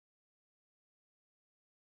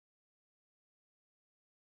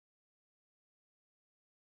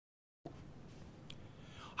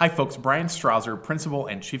Hi folks, Bryan Strawser, Principal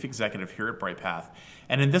and Chief Executive here at Bryghtpath.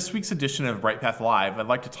 And in this week's edition of Bryghtpath Live, I'd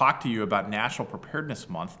like to talk to you about National Preparedness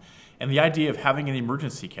Month and the idea of having an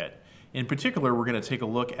emergency kit. In particular, we're going to take a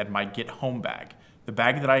look at my Get Home bag, the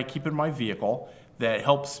bag that I keep in my vehicle that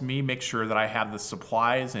helps me make sure that I have the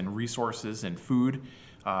supplies and resources and food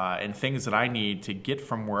and things that I need to get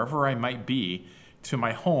from wherever I might be to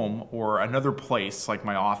my home or another place like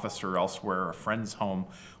my office or elsewhere, a friend's home,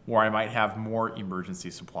 where I might have more emergency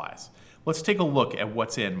supplies. Let's take a look at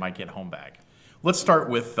what's in my Get Home bag. Let's start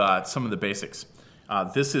with some of the basics.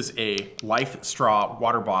 This is a Life Straw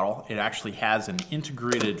water bottle. It actually has an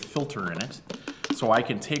integrated filter in it, so I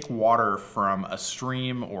can take water from a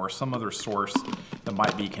stream or some other source that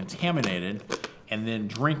might be contaminated and then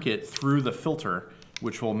drink it through the filter,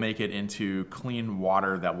 which will make it into clean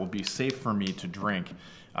water that will be safe for me to drink.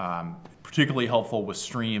 Particularly helpful with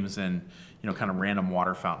streams and kind of random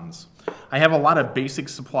water fountains. I have a lot of basic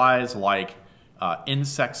supplies like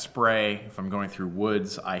insect spray if I'm going through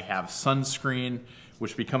woods. I have sunscreen,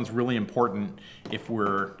 which becomes really important if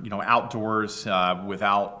we're outdoors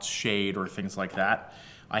without shade or things like that.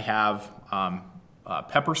 I have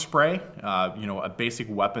pepper spray, a basic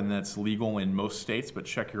weapon that's legal in most states, but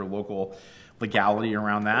check your local legality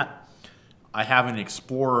around that. I have an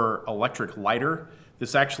Explorer electric lighter.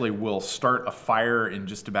 This actually will start a fire in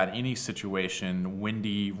just about any situation,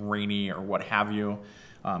 windy, rainy, or what have you.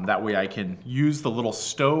 That way I can use the little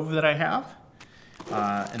stove that I have.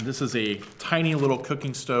 And this is a tiny little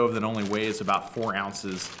cooking stove that only weighs about 4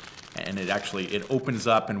 ounces. And it opens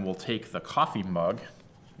up and will take the coffee mug,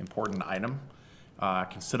 important item.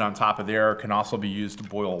 Can sit on top of there, can also be used to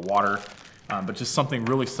boil water. But just something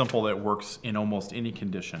really simple that works in almost any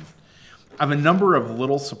condition. I have a number of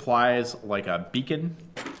little supplies like a beacon.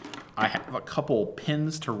 I have a couple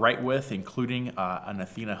pins to write with, including an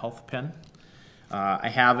Athena Health pen. I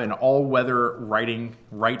have an all-weather Write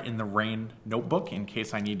in the Rain notebook in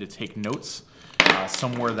case I need to take notes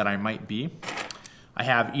somewhere that I might be. I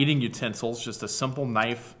have eating utensils, just a simple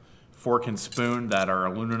knife, fork, and spoon that are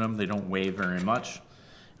aluminum. They don't weigh very much.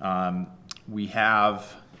 We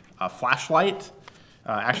have a flashlight.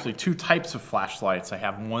 Actually, 2 types of flashlights. I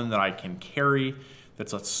have one that I can carry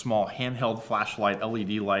that's a small handheld flashlight,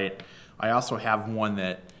 LED light. I also have one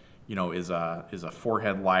that is a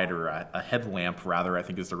forehead light, or a headlamp rather, I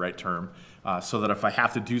think is the right term, so that if I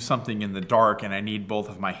have to do something in the dark and I need both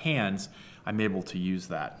of my hands, I'm able to use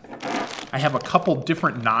that. I have a couple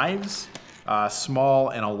different knives, small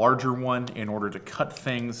and a larger one, in order to cut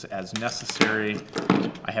things as necessary.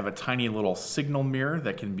 I have a tiny little signal mirror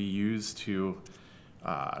that can be used to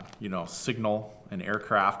signal an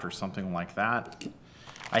aircraft or something like that.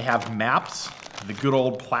 I have maps, the good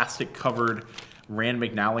old plastic covered Rand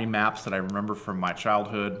McNally maps that I remember from my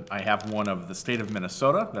childhood. I have one of the state of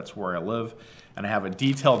Minnesota, that's where I live, and I have a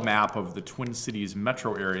detailed map of the Twin Cities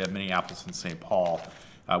metro area, Minneapolis and St. Paul,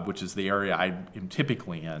 which is the area I am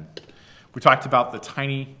typically in. We talked about the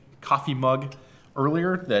tiny coffee mug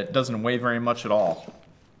earlier that doesn't weigh very much at all.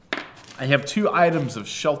 I have 2 items of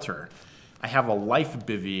shelter. I have a life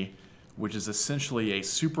bivvy, which is essentially a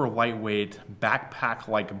super lightweight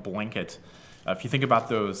backpack-like blanket. If you think about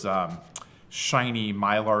those shiny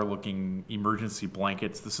mylar-looking emergency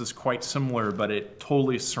blankets, this is quite similar, but it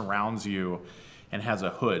totally surrounds you and has a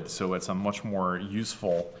hood, so it's a much more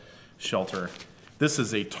useful shelter. This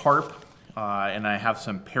is a tarp, and I have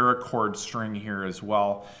some paracord string here as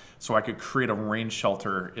well, so I could create a rain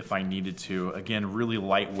shelter if I needed to. Again, really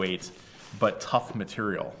lightweight, but tough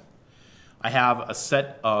material. I have a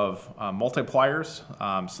set of multipliers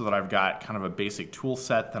so that I've got kind of a basic tool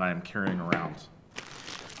set that I'm carrying around.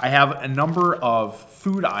 I have a number of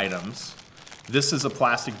food items. This is a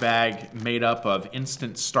plastic bag made up of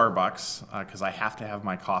instant Starbucks because I have to have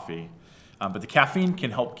my coffee. But the caffeine can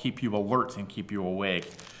help keep you alert and keep you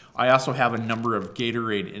awake. I also have a number of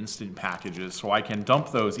Gatorade instant packages, so I can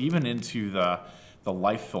dump those even into the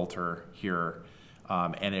life filter here.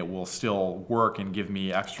 And it will still work and give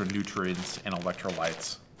me extra nutrients and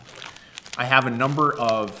electrolytes. I have a number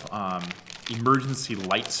of emergency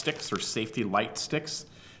light sticks or safety light sticks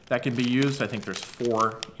that can be used. I think there's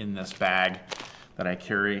 4 in this bag that I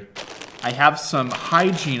carry. I have some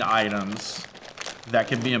hygiene items that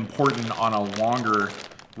can be important on a longer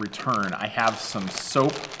return. I have some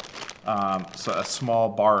soap, so a small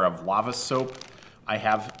bar of lava soap. I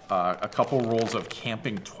have a couple rolls of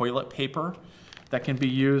camping toilet paper that can be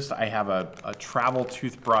used. I have a travel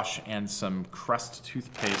toothbrush and some Crest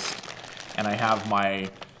toothpaste, and I have my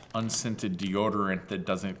unscented deodorant that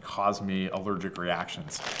doesn't cause me allergic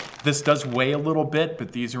reactions. This does weigh a little bit,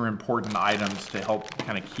 but these are important items to help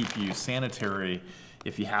kind of keep you sanitary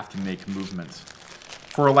if you have to make movements.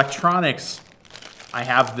 For electronics, I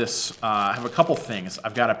have this. I have a couple things.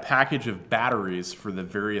 I've got a package of batteries for the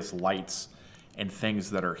various lights and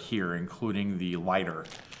things that are here, including the lighter.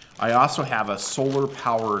 I also have a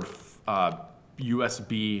solar-powered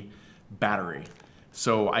USB battery.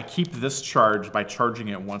 So I keep this charged by charging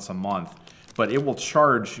it once a month, but it will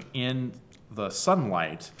charge in the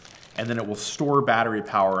sunlight, and then it will store battery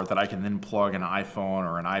power that I can then plug an iPhone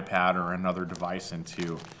or an iPad or another device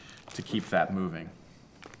into to keep that moving.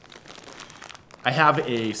 I have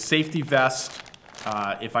a safety vest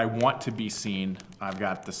if I want to be seen. I've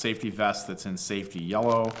got the safety vest that's in safety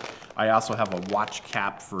yellow. I also have a watch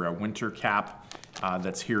cap for a winter cap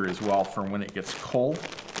that's here as well for when it gets cold.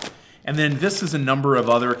 And then this is a number of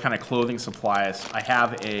other kind of clothing supplies. I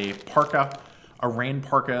have a parka, a rain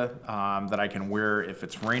parka that I can wear if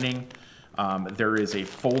it's raining. There is a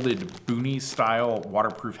folded boonie style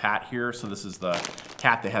waterproof hat here. So this is the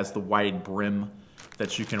hat that has the wide brim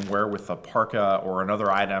that you can wear with a parka or another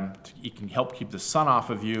item. It can help keep the sun off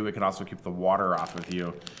of you. It can also keep the water off of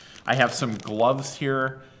you. I have some gloves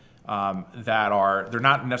here that are, they're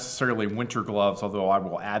not necessarily winter gloves, although I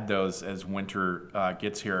will add those as winter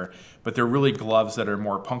gets here, but they're really gloves that are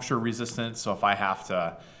more puncture resistant. So if I have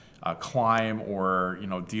to climb or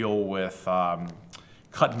deal with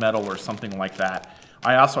cut metal or something like that.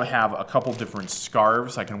 I also have a couple different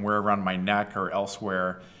scarves I can wear around my neck or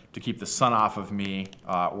elsewhere to keep the sun off of me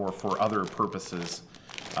or for other purposes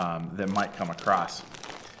that might come across.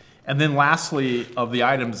 And then lastly, of the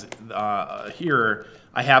items here,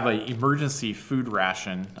 I have an emergency food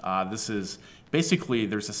ration. This is basically,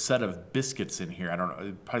 there's a set of biscuits in here. I don't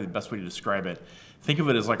know, probably the best way to describe it. Think of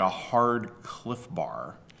it as like a hard Cliff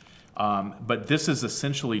Bar. But this is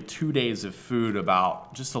essentially 2 days of food,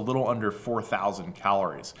 about just a little under 4,000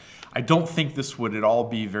 calories. I don't think this would at all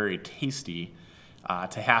be very tasty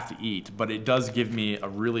to have to eat, but it does give me a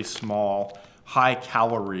really small,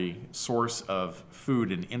 high-calorie source of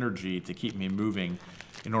food and energy to keep me moving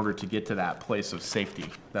in order to get to that place of safety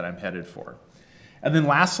that I'm headed for. And then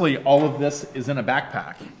lastly, all of this is in a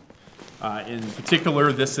backpack. In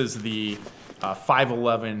particular, this is the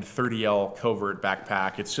 511 30L Covert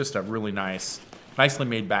backpack. It's just a really nicely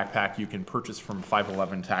made backpack you can purchase from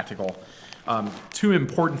 511 Tactical. Two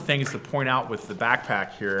important things to point out with the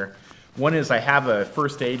backpack here. One is I have a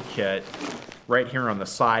first aid kit right here on the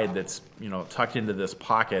side that's tucked into this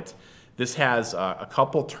pocket. This has a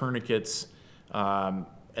couple tourniquets and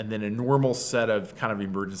then a normal set of kind of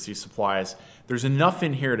emergency supplies. There's enough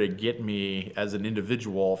in here to get me as an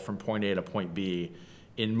individual from point A to point B.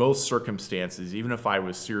 In most circumstances, even if I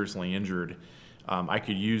was seriously injured, I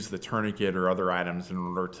could use the tourniquet or other items in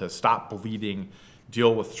order to stop bleeding,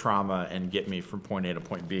 deal with trauma, and get me from point A to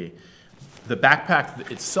point B. The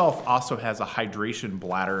backpack itself also has a hydration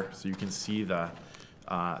bladder, so you can see the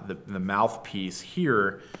mouthpiece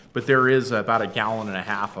here, but there is about 1.5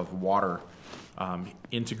 gallons of water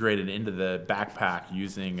integrated into the backpack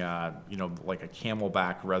using like a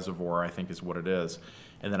Camelback reservoir, I think is what it is.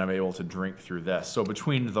 And then I'm able to drink through this. So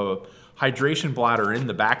between the hydration bladder in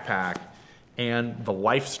the backpack and the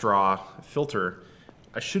Life Straw filter,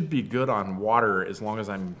 I should be good on water as long as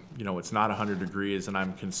I'm, it's not 100 degrees and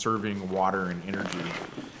I'm conserving water and energy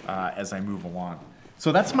as I move along.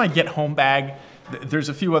 So that's my get home bag. There's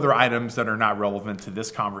a few other items that are not relevant to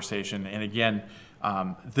this conversation. And again,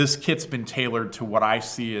 this kit's been tailored to what I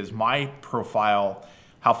see as my profile,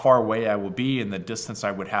 how far away I will be and the distance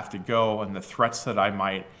I would have to go and the threats that I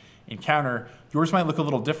might encounter. Yours might look a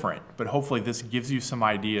little different, but hopefully this gives you some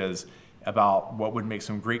ideas about what would make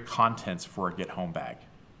some great contents for a get home bag.